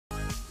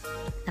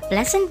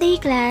Pleasant day,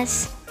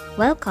 class!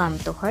 Welcome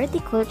to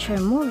Horticulture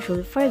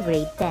Module for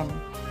Grade 10.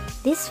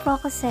 This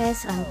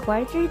focuses on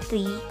Quarter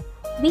 3,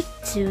 Week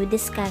 2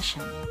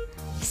 discussion.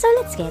 So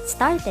let's get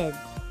started!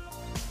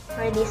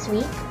 For this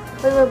week,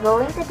 we will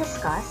going to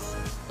discuss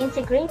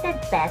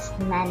Integrated Pest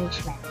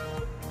Management.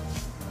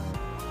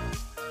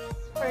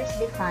 Let's first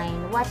define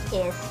what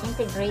is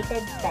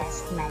Integrated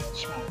Pest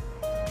Management.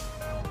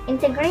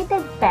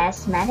 Integrated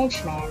Pest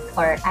Management,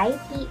 or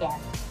IPM,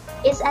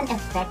 is an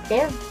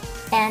effective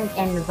and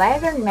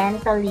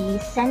environmentally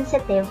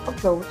sensitive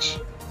approach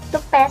to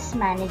pest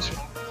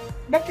management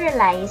that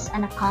relies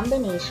on a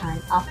combination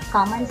of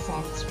common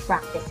sense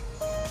practices.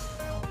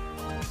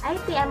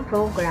 IPM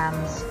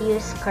programs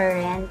use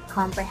current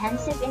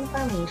comprehensive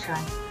information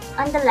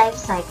on the life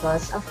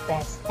cycles of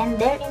pests and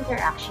their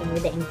interaction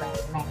with the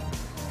environment.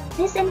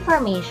 This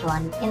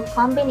information, in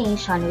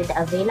combination with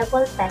the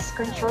available pest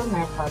control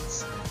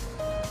methods,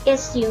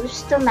 is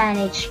used to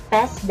manage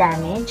pest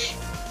damage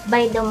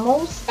by the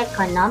most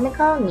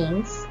economical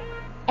means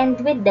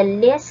and with the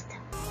least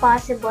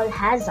possible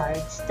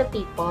hazards to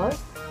people,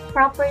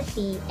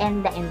 property,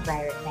 and the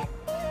environment.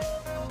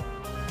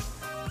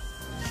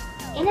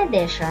 In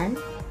addition,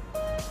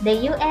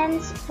 the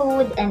UN's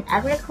Food and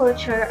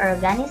Agriculture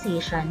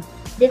Organization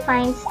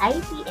defines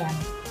IPM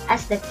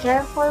as the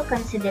careful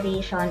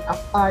consideration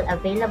of all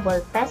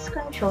available pest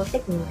control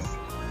techniques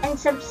and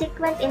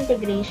subsequent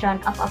integration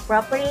of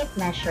appropriate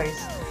measures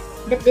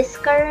that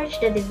discourage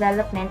the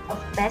development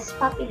of pest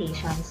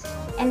populations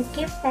and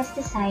keep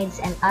pesticides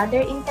and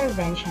other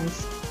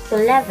interventions to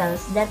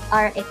levels that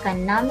are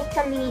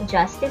economically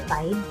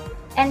justified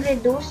and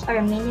reduce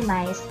or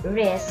minimize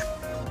risk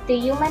to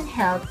human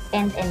health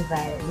and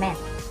environment.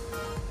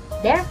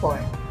 Therefore,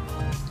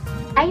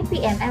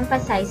 IPM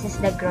emphasizes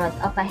the growth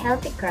of a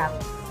healthy crop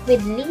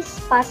with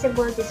least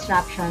possible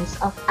disruptions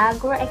of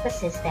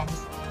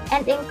agro-ecosystems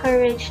and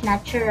encourage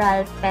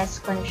natural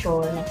pest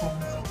control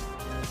mechanisms.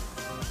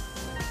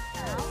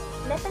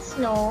 Let us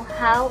know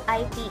how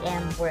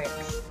IPM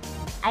works.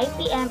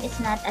 IPM is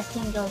not a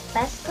single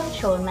pest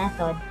control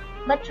method,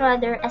 but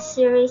rather a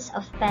series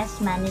of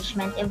pest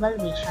management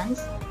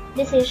evaluations,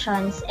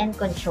 decisions, and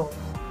control.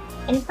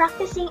 In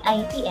practicing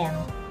IPM,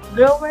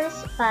 growers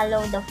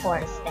follow the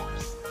 4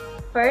 steps.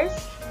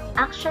 First,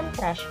 action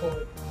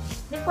threshold.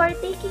 Before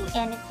taking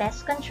any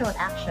pest control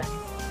action,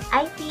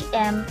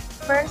 IPM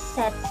first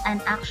sets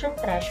an action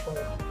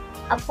threshold,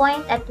 a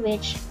point at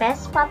which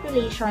pest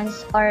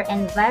populations or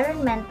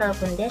environmental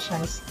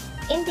conditions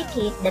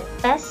indicate that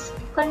pest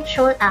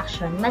control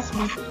action must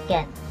be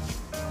taken.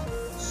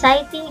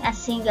 Citing a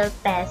single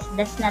pest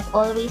does not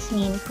always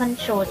mean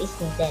control is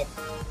needed.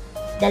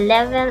 The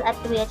level at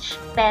which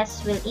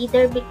pests will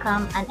either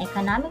become an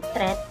economic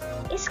threat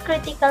is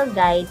critical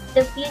guide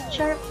to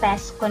future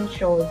pest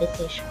control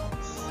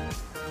decisions.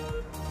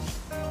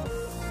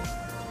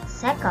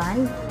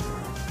 Second,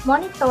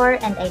 monitor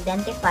and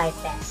identify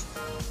pests.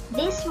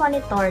 This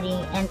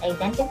monitoring and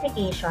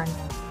identification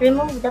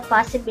remove the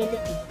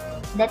possibility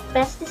that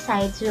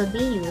pesticides will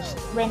be used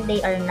when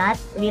they are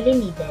not really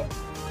needed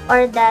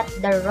or that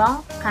the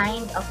wrong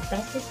kind of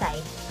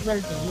pesticide will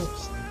be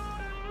used.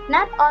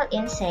 Not all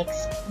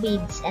insects,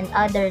 weeds, and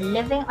other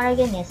living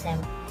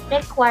organisms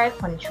require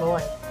control.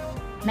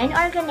 Many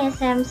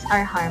organisms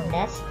are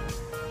harmless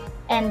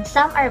and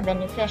some are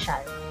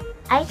beneficial.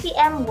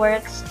 IPM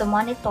works to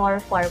monitor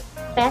for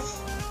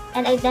pests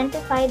and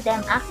identify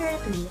them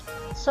accurately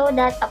so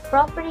that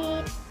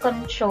appropriate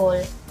control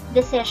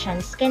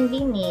decisions can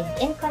be made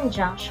in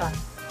conjunction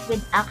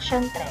with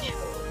action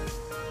threshold.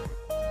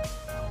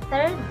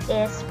 Third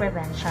is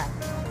prevention.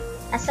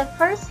 As a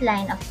first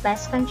line of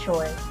pest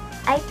control,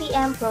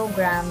 IPM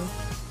program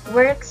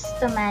works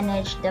to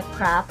manage the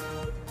crop,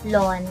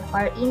 lawn,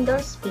 or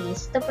indoor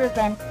space to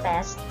prevent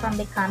pests from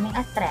becoming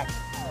a threat.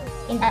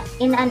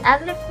 In an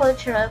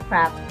agricultural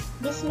crop,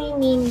 this may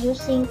mean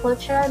using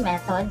cultural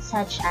methods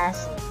such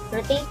as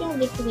rotating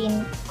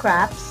between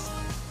crops,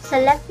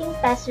 selecting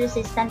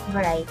pest-resistant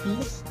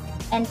varieties,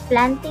 and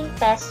planting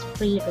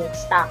pest-free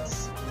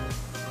rootstocks.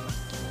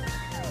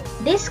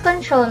 These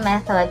control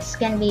methods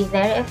can be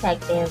very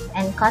effective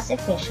and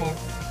cost-efficient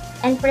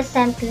and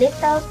present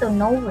little to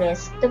no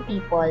risk to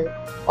people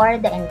or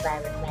the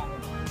environment.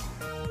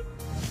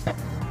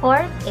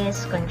 Fourth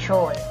is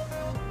control.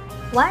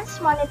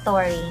 Once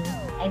monitoring,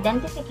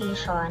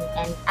 identification,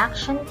 and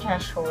action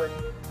threshold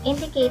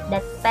indicate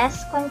that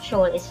pest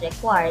control is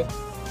required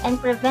and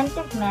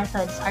preventive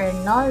methods are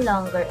no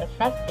longer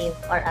effective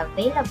or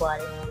available,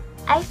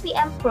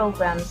 IPM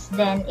programs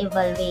then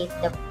evaluate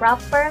the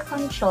proper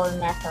control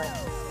method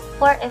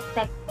for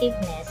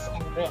effectiveness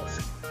and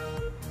risk.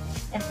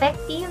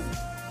 Effective,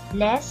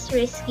 less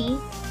risky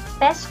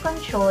pest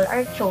control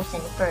are chosen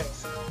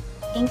first,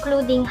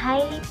 including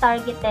highly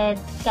targeted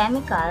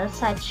chemicals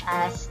such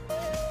as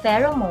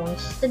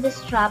pheromones to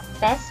disrupt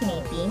pest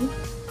mating,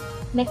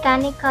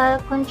 mechanical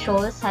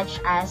control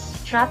such as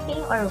trapping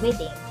or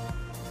weeding.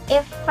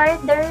 If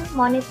further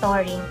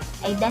monitoring,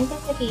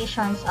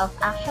 identifications of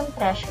action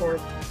threshold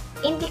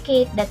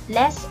indicate that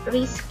less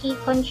risky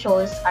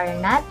controls are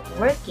not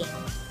working,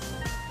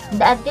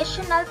 The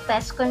additional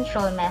pest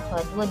control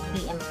method would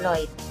be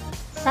employed,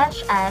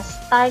 such as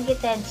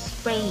targeted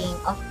spraying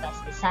of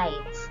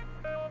pesticides.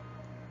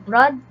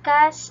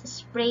 Broadcast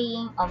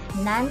spraying of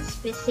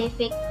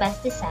non-specific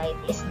pesticide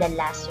is the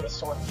last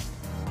resort.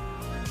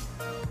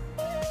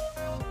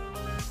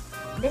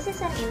 This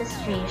is an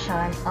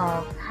illustration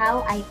of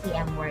how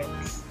IPM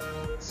works.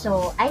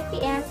 So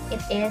IPM, it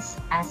is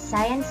a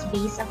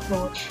science-based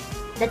approach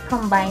that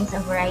combines a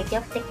variety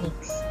of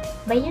techniques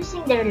by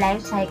using their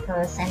life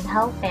cycles and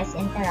how pests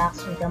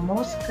interacts with the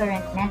most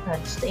current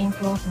methods to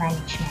improve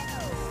management,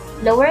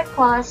 lower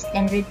cost,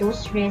 and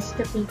reduce risk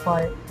to people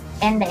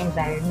and the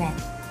environment.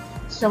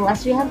 So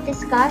as we have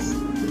discussed,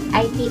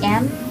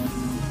 IPM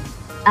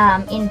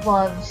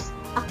involves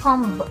a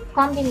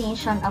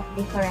combination of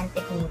different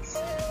techniques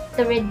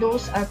to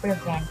reduce or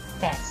prevent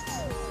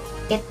pests.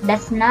 It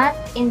does not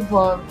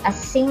involve a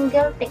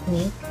single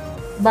technique,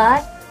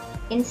 but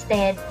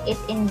instead it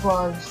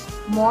involves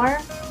more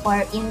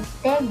or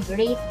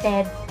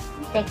integrated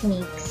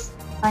techniques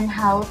on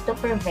how to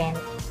prevent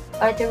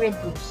or to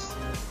reduce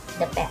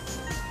the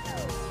pests.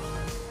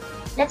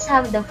 Let's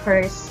have the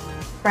first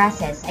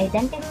process: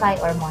 identify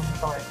or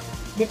monitor.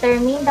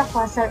 Determine the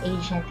causal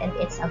agent and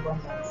its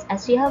abundance.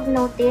 As you have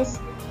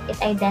noticed,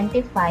 it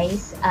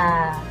identifies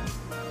a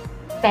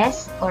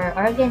pest or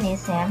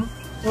organism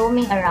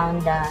roaming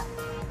around the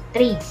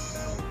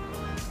trees.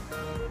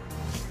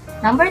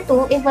 Number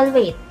 2,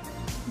 evaluate.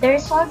 The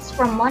results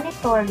from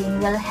monitoring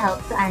will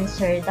help to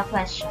answer the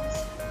questions.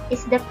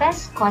 Is the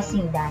pest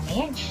causing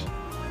damage?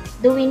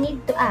 Do we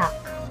need to act?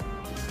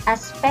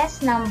 As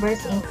pest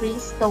numbers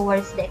increase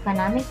towards the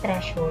economic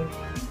threshold,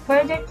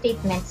 further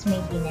treatments may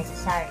be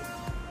necessary.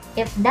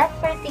 If that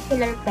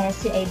particular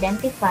pest you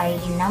identify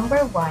in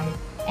number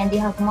 1 and you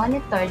have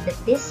monitored that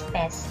this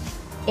pest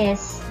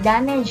is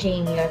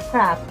damaging your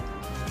crop,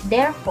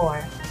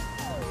 therefore,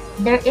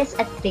 there is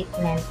a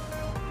treatment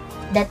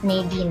that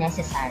may be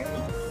necessary.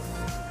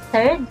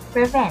 Third,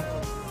 prevent.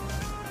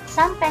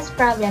 Some pest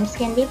problems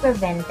can be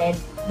prevented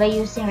by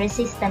using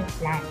resistant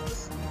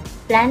plants,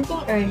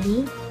 planting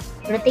early,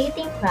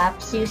 rotating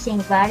crops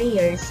using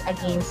barriers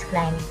against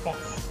climbing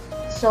pests.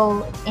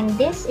 So, in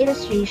this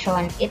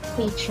illustration, it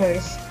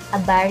features a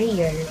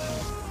barrier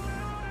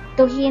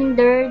to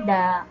hinder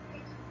the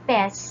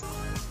pest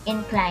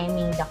in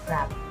climbing the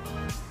crop.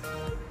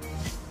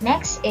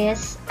 Next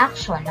is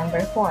action,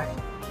 number 4.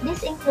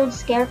 This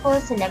includes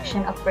careful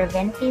selection of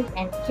preventive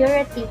and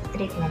curative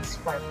treatments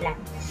for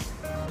plants.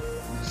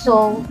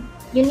 So,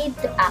 you need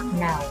to act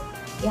now.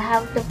 You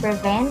have to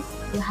prevent,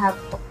 you have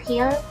to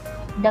kill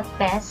the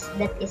pest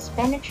that is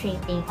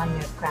penetrating on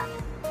your crop.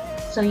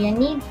 So, you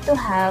need to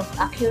have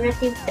a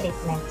curative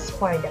treatments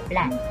for the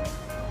plant.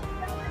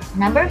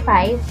 Number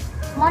 5,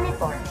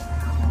 monitor.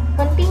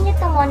 Continue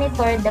to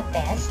monitor the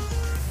pest.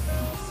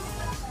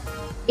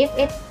 If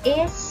it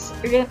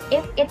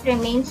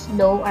remains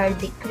low or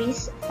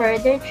decreased,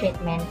 further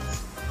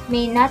treatments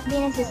may not be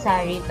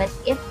necessary, but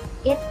if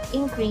it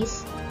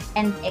increases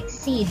and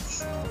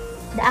exceeds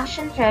the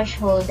action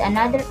threshold,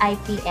 another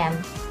IPM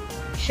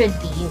should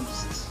be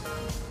used.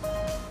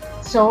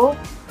 So,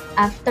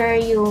 after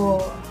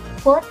you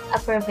put a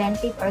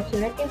preventive or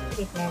curative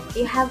treatment,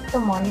 you have to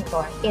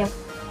monitor if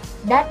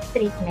that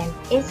treatment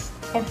is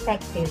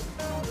effective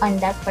on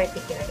that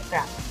particular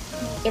crop.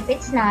 If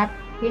it's not,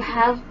 you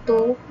have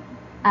to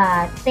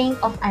think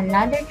of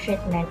another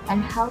treatment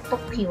on how to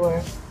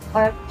cure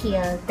or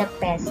kill the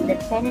pest that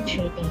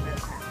penetrating your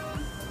crop.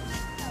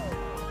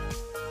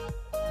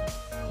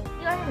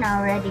 You are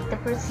now ready to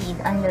proceed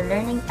on the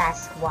learning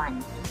task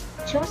 1.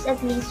 Choose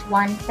at least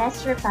one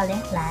pest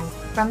repelling plant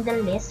from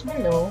the list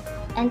below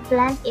and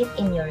plant it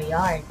in your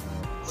yard.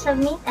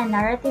 Submit a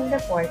narrative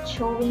report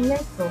showing your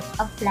proof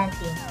of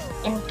planting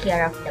and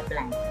care of the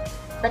plant.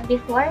 But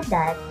before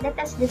that, let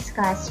us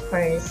discuss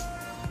first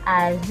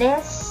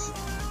this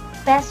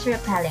pest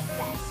repelling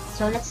plant.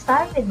 So let's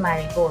start with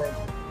marigold.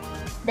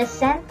 The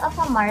scent of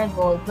a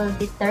marigold will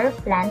deter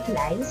plant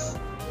lice,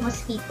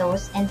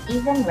 mosquitoes, and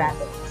even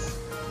rabbits.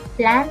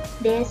 Plant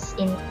this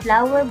in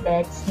flower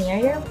beds near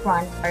your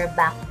front or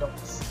back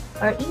doors,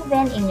 or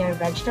even in your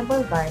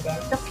vegetable garden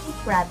to keep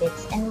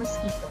rabbits and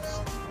mosquitoes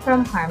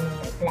from harming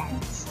your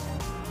plants.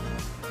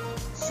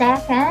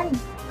 Second,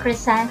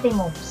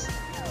 chrysanthemums.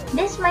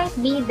 This might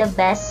be the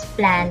best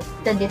plant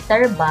to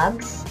deter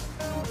bugs.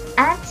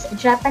 Ants,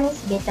 Japanese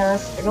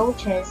beetles,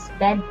 roaches,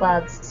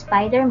 bedbugs,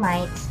 spider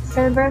mites,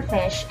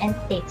 silverfish, and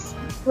ticks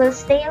will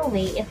stay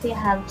away if you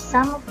have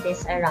some of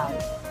this around.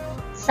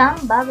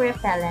 Some bug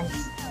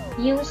repellents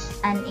use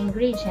an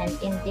ingredient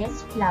in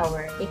this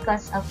flower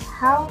because of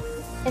how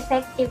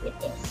effective it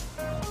is.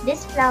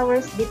 These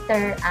flowers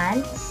deter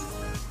ants,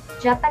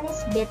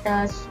 Japanese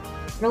beetles,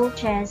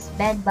 roaches,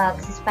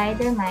 bedbugs,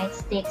 spider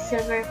mites, ticks,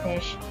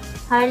 silverfish,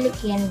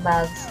 harlequin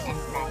bugs, and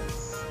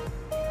flies.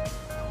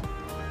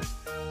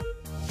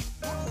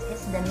 Next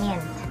is the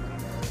mint.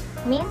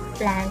 Mint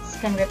plants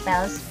can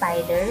repel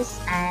spiders,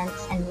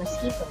 ants, and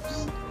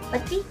mosquitoes.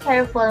 But be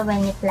careful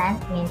when you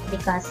plant mint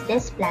because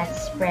this plant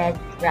spread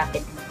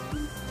rapidly.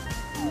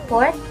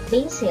 Fourth,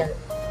 basil.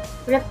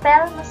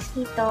 Repel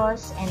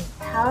mosquitoes and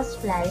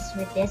houseflies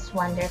with this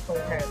wonderful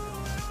herb.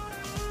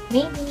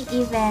 Maybe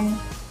even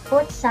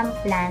put some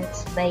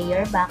plants by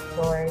your back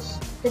doors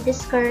to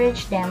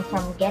discourage them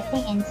from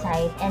getting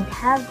inside and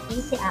have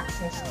easy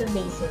access to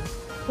basil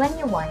when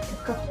you want to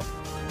cook it.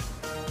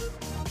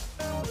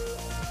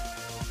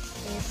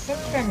 Is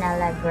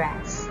citronella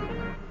grass.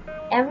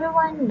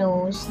 Everyone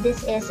knows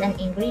this is an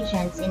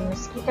ingredient in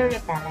mosquito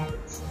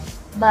repellents,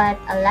 but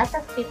a lot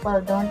of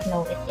people don't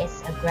know it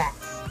is a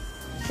grass.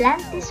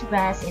 Plant this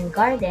grass in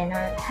garden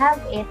or have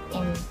it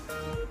in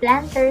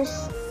planters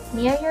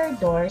near your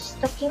doors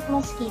to keep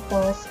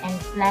mosquitoes and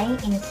flying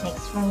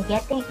insects from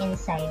getting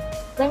inside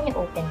when you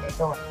open the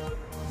door.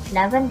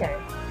 Lavender.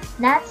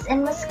 Gnats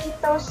and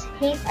mosquitoes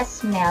hate a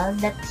smell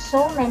that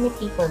so many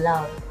people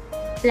love.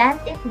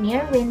 Plant it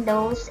near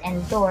windows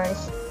and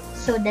doors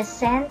so the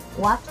scent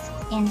wafts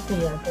into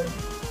your home.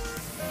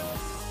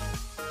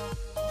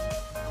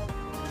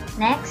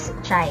 Next,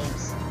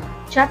 chives.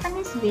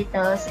 Japanese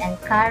beetles and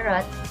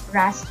carrot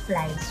rust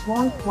flies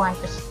won't want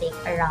to stick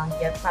around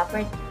your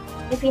property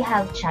if you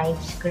have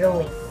chives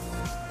growing.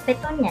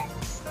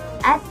 Petunias.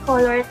 Add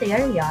color to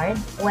your yard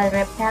while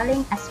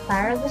repelling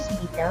asparagus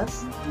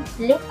beetles,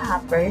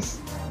 leafhoppers,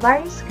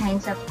 various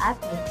kinds of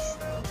aphids,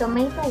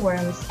 tomato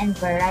worms, and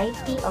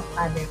variety of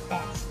other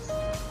pests.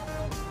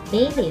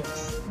 Bay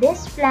leaves.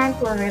 This plant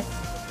will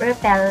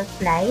repel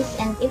flies,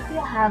 and if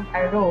you have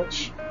a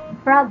roach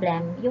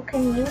problem, you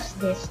can use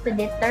this to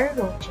deter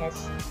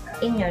roaches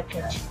in your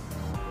kitchen.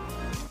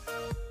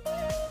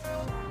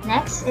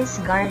 Next is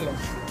garlic.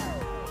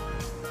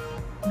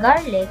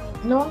 Garlic,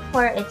 known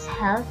for its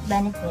health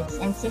benefits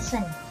and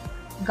seasoning.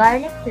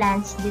 Garlic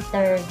plants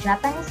deter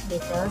Japanese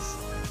beetles,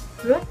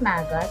 root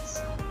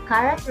maggots,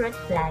 carrot root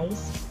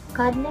flies,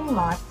 codling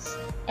moths,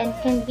 and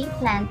can be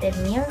planted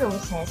near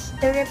roses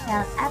to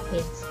repel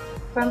aphids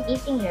from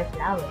eating your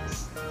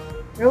flowers.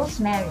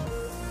 Rosemary.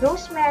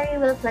 Rosemary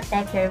will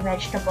protect your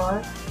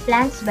vegetable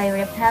plants by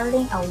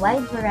repelling a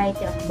wide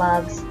variety of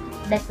bugs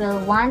that will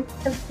want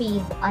to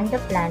feed on the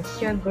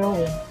plants you're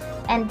growing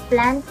and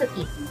plan to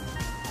eat.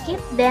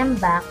 Keep them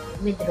back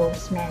with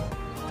rosemary.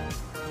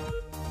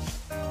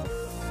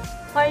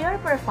 For your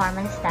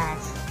performance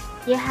task,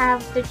 you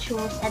have to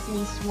choose at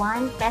least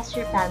one pest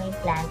repelling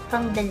plant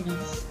from the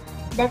list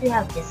that we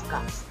have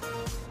discussed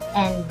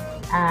and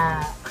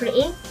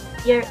create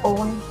your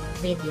own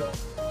video.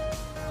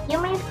 You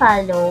may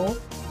follow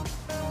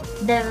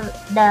the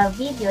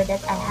video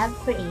that I have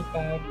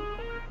created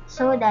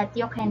so that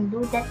you can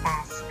do the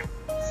task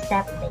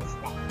step by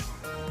step.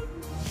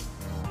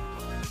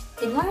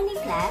 Good morning,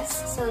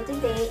 class. So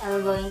today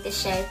I'm going to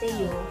share to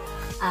you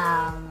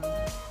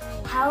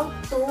how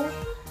to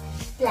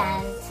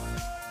plant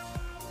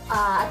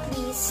at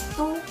least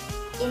 2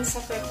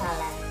 insect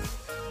repellent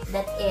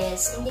that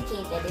is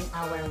indicated in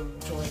our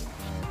journal.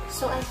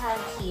 So I have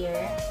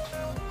here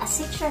a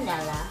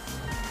citronella,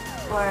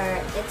 or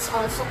it's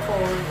also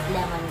called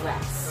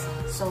lemongrass.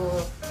 So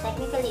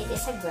technically it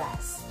is a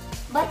grass.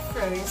 But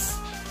first,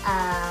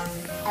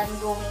 I'm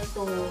going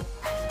to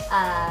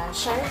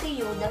share to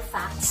you the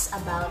facts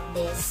about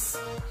this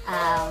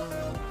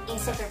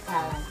insect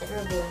repellent that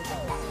we're going to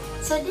plant.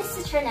 So this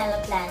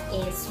citronella plant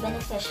is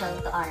beneficial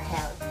to our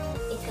health.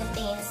 It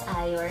contains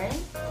iron,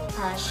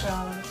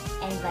 calcium,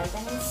 and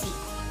vitamin C.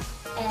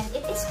 And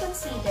it is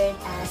considered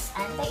as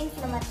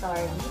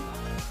anti-inflammatory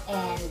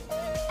and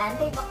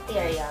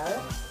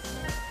antibacterial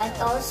and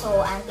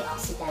also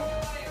antioxidant.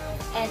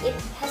 And it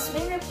has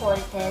been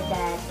reported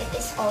that it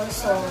is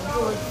also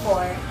good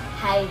for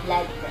high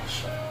blood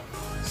pressure.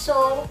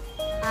 So,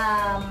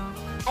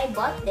 I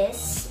bought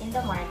this in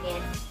the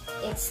market.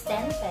 It's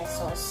 10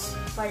 pesos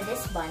for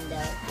this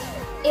bundle.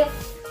 If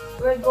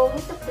we're going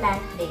to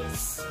plant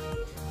this,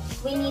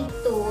 we need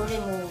to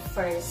remove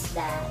first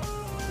the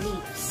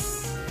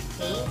leaves.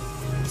 Okay?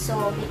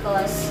 So,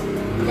 because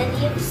the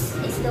leaves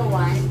is the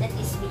one that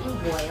is being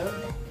boiled,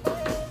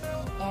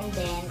 and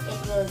then it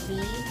will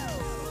be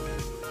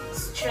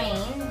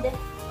strained,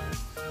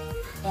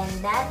 and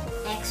that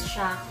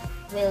extract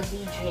will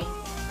be drank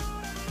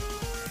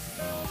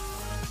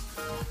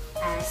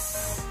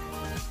as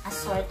a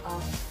sort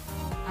of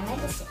a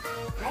medicine,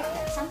 like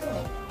that, something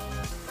like that.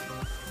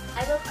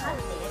 I will cut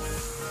this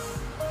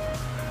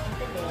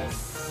into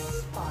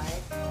this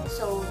part.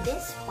 So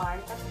this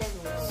part of the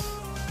roots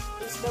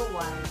is the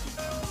one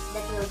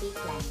that will be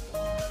planted.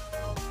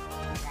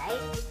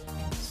 Alright?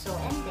 So,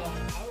 and then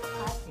I will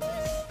cut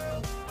this.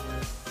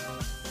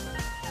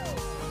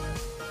 Alright.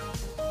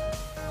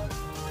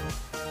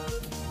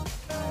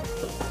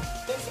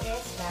 This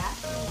is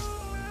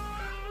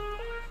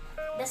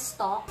the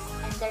stalk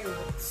and the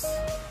roots.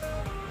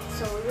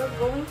 So we're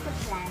going to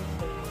plant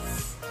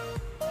this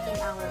in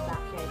our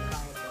backyard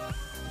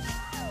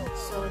garden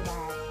so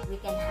that we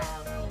can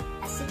have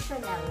a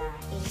citronella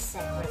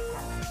insect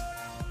repellent.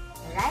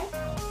 Alright?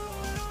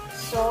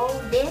 So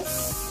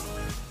these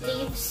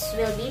leaves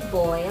will be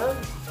boiled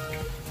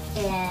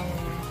in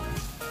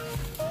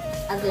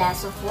a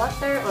glass of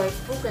water or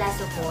 2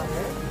 glasses of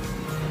water.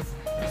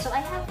 So I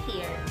have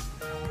here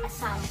a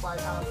sample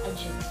of a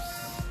juice.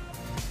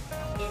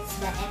 It's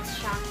the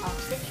extract of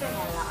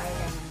citronella or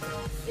lemon.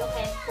 You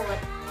can put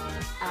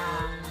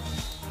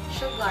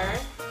sugar,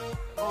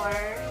 or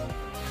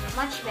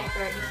much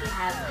better if you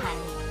have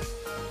honey,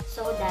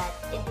 so that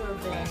it will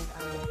blend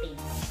on the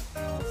taste.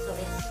 So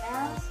it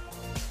smells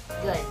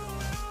good,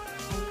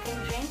 and you can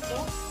drink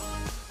it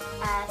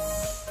as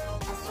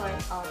a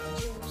sort of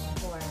juice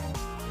or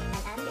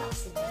an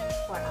antioxidant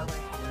for our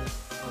health.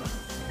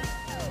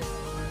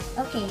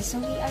 Okay, so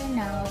we are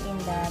now in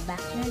the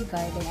backyard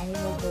garden and we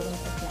will go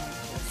into plant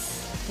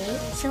this. Okay,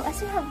 so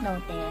as you have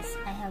noticed,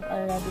 I have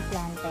already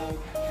planted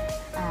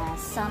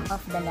some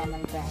of the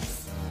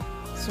lemongrass.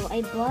 So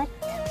I bought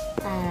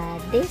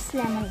this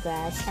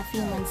lemongrass a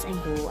few months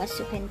ago. As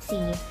you can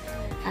see,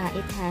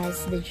 it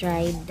has the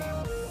dried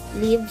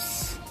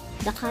leaves,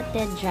 the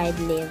cutted dried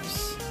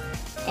leaves,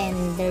 and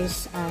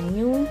there's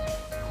new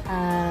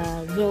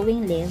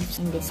growing leaves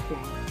in this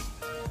plant.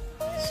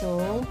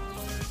 So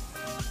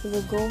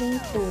we're going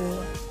to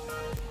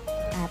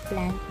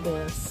plant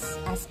this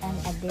as an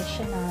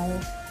additional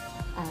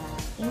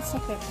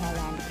insect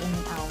repellent in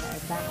our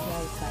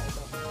backyard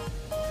garden.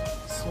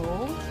 So,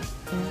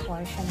 yung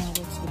portion ng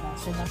roots, diba?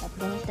 So, dapat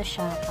ganito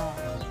siya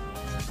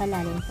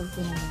kalalim pag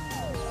pinanong.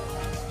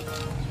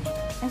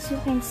 As you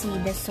can see,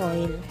 the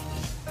soil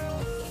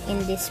in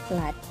this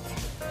plot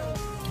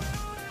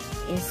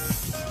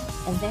is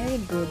a very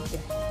good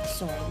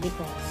soil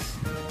because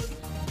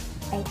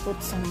I put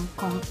some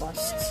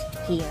compost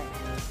here.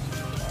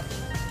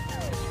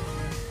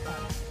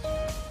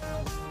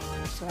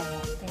 So,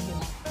 ayan, pwede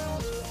na.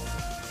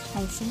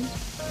 I see.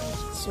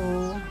 So,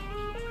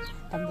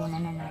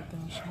 tabunan na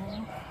natin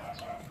siya.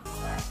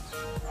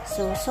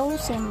 So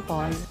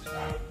simple.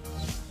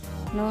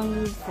 No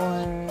need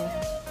for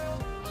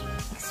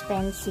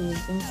expensive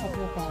insect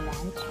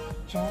repellent.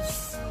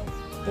 Just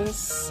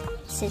this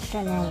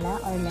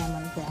citronella or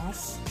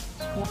lemongrass.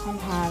 You can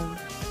have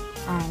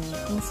an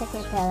insect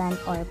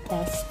repellent or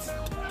pest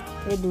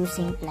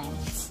reducing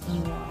plants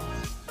in your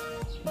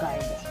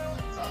garden.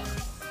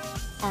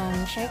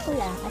 Share ko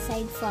lang,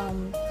 aside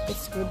from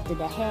it's good to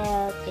the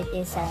health, it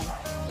is a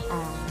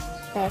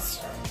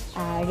pest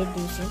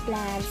reducing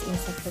plants,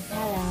 insect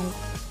repellent,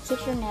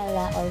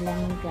 citronella or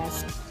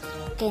lemongrass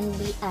can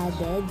be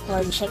added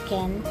for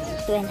chicken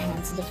to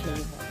enhance the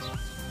flavor.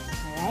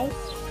 Alright?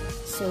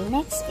 So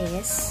next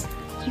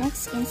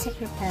insect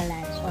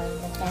repellent or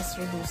the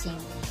pest reducing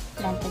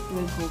plant that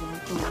we're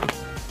going to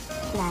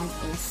plant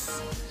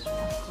is,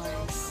 of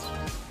course,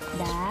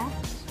 the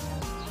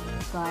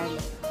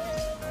garlic.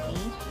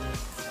 Okay?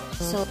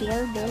 So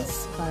peel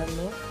this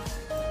garlic,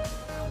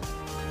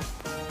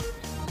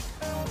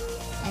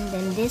 and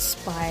then this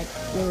part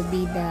will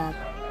be the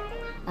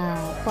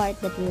part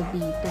that will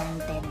be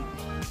planted.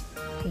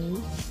 Okay,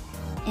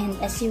 and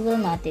as you will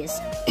notice,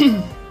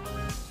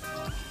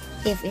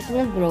 if it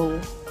will grow,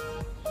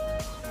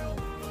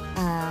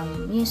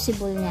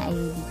 usable niya ay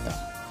dito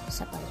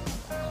sa part na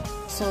to.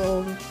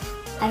 So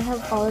I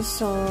have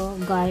also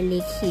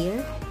garlic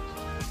here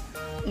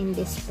in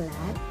this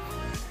plant.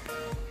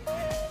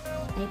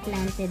 I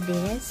planted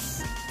this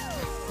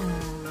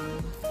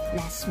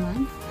last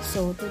month.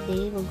 So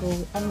today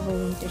I'm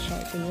going to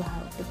share to you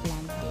how to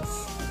plant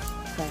this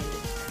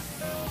garlic.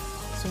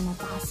 So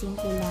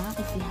napakasimple lang.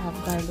 If you have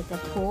garlic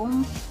at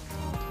home,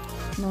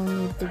 no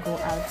need to go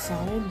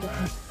outside.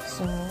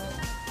 So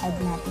add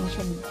natin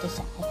siya dito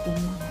sa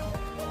ating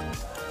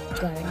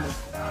garlic.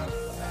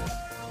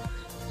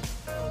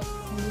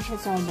 Hindi siya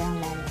sobrang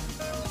lalim.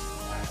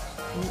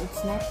 Okay,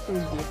 it's not too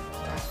deep.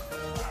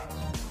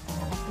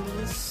 At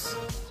least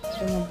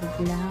tumabog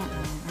lang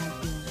ang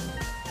ating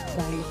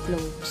garlic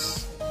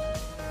cloves.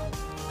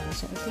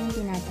 So, ito yung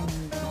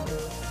tinatanim dito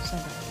sa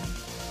garlic.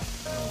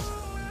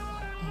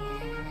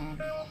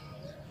 Ayan.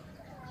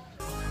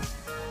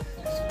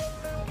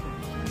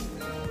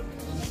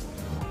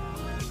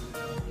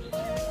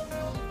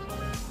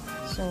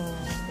 So,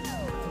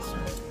 this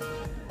one.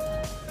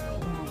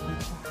 Ito natin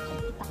siya.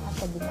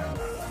 Itakatabi lang.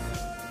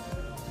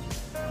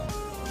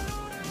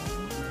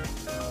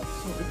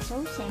 So, it's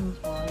so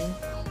simple.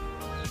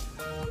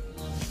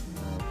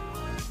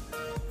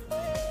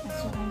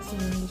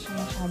 Hindi siya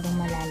masyadong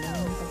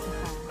malalim yung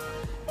pagkaka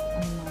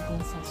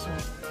natin sa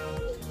soil.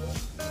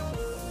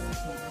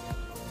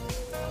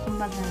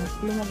 Kumbaga,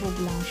 lumabog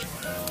lang siya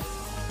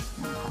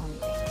ng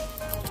kaunti.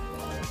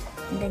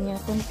 And then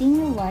you'll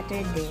continue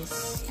water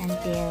this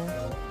until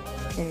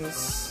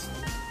there's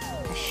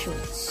a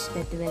shoots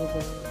that will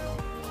grow.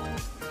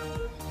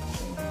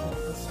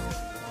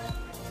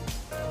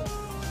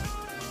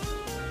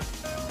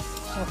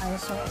 So our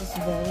soil is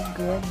very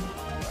good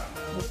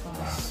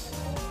because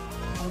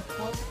I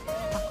put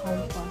a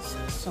compost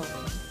soil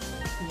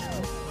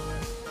here.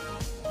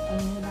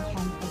 I made a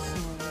compost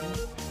soil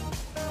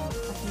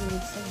a few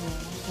weeks ago,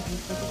 so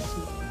I put it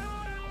here.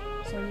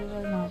 So you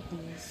will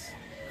notice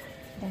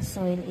the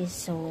soil is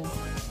so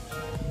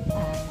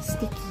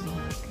sticky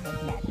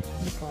like that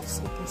because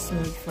it is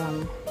made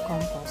from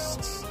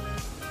composts.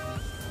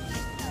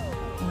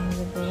 And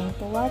we're going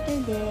to water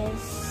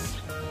this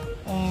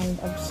and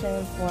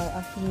observe for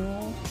a few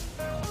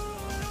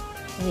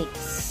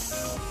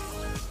weeks.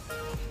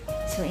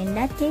 So in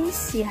that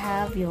case, you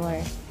have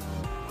your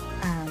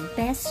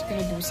pest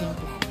reducing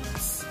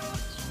plants.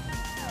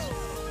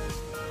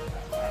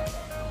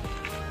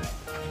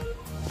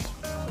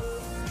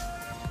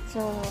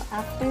 So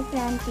after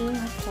planting,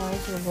 of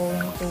course, you're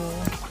going to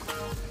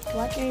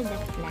water the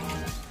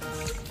plant.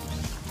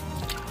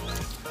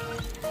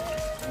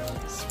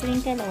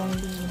 Sprinkle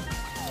only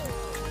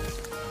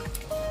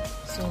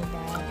so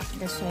that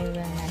the soil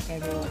will not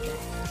erode.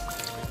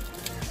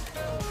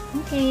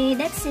 Okay,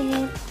 that's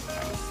it.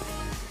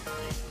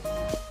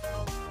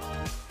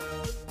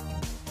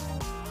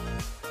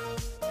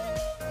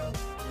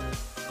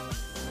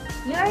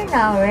 You are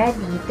now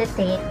ready to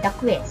take the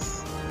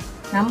quiz.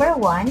 Number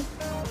 1.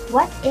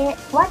 What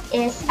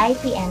is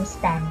IPM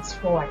stands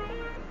for?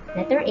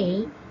 Letter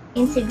A,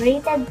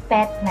 Integrated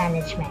Pet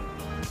Management.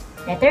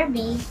 Letter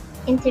B,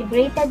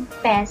 Integrated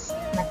Pest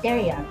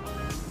Material.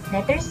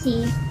 Letter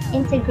C,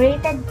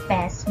 Integrated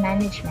Pest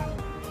Management.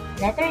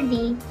 Letter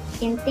D,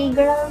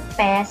 Integral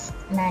Pest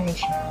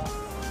Management.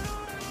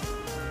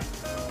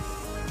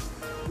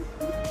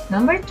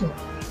 Number 2.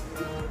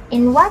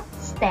 In what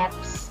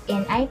steps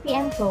in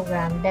IPM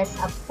program does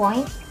a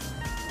point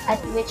at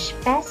which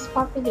pest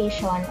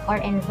population or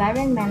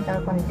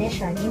environmental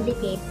condition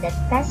indicate that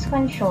pest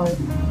control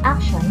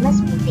action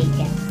must be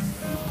taken?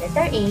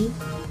 Letter A,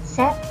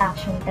 set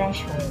action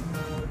threshold.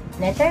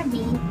 Letter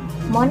B,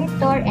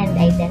 monitor and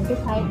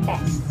identify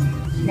pests.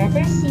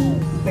 Letter C,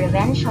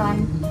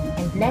 prevention.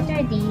 And letter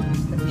D,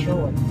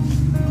 control.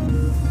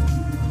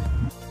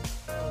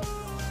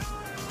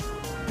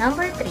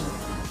 Number 3.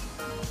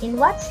 In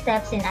what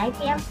steps in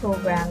IPM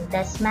program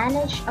does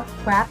manage of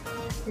crop,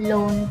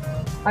 lawn,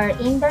 or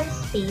indoor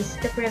space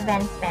to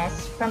prevent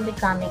pests from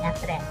becoming a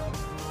threat?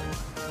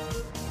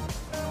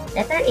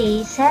 Letter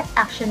A, set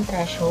action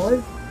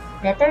threshold.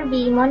 Letter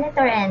B,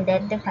 monitor and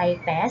identify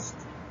pests.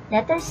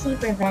 Letter C,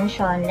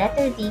 prevention.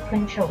 Letter D,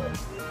 control.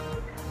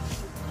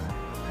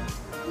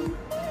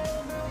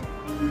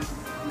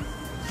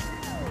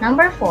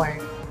 Number 4.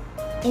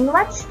 In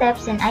what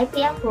steps in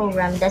IPM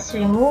program does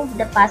remove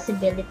the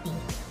possibility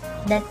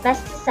that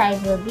pesticide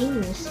will be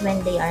used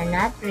when they are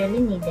not really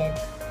needed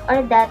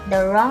or that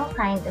the wrong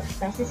kind of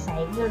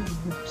pesticide will be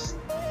used?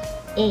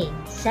 A,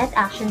 set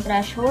action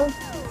threshold.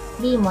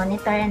 B,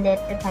 monitor and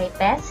identify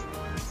pests.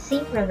 C,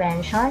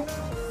 prevention.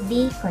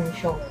 D,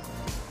 control.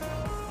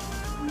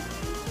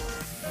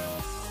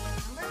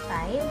 Number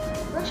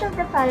 5. Which of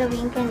the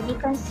following can be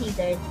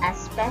considered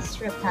as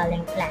pest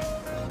repelling plant?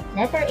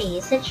 Letter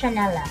A,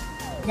 citronella.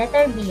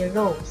 Letter B,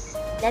 rose.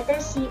 Letter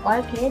C,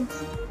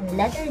 orchids. And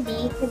letter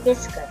D,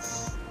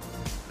 hibiscus.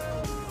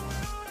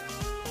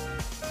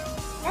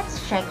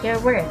 Let's check your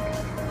work.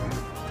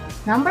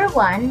 Number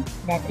 1,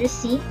 letter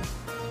C.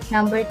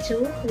 Number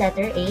 2,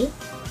 letter A.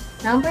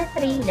 Number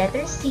 3,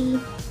 letter C.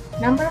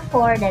 Number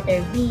 4,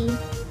 letter B.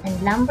 And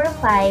number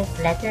 5,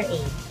 letter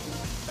A.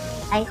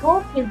 I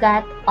hope you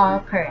got all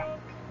correct.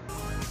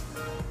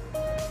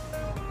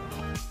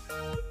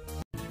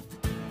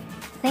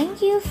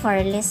 Thank you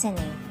for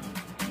listening.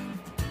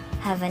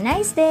 Have a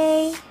nice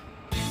day!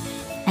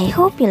 I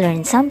hope you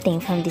learned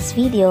something from this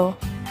video.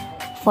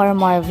 For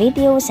more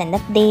videos and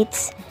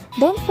updates,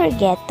 don't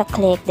forget to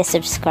click the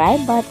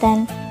subscribe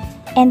button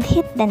and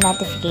hit the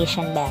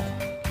notification bell.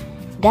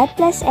 God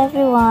bless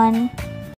everyone!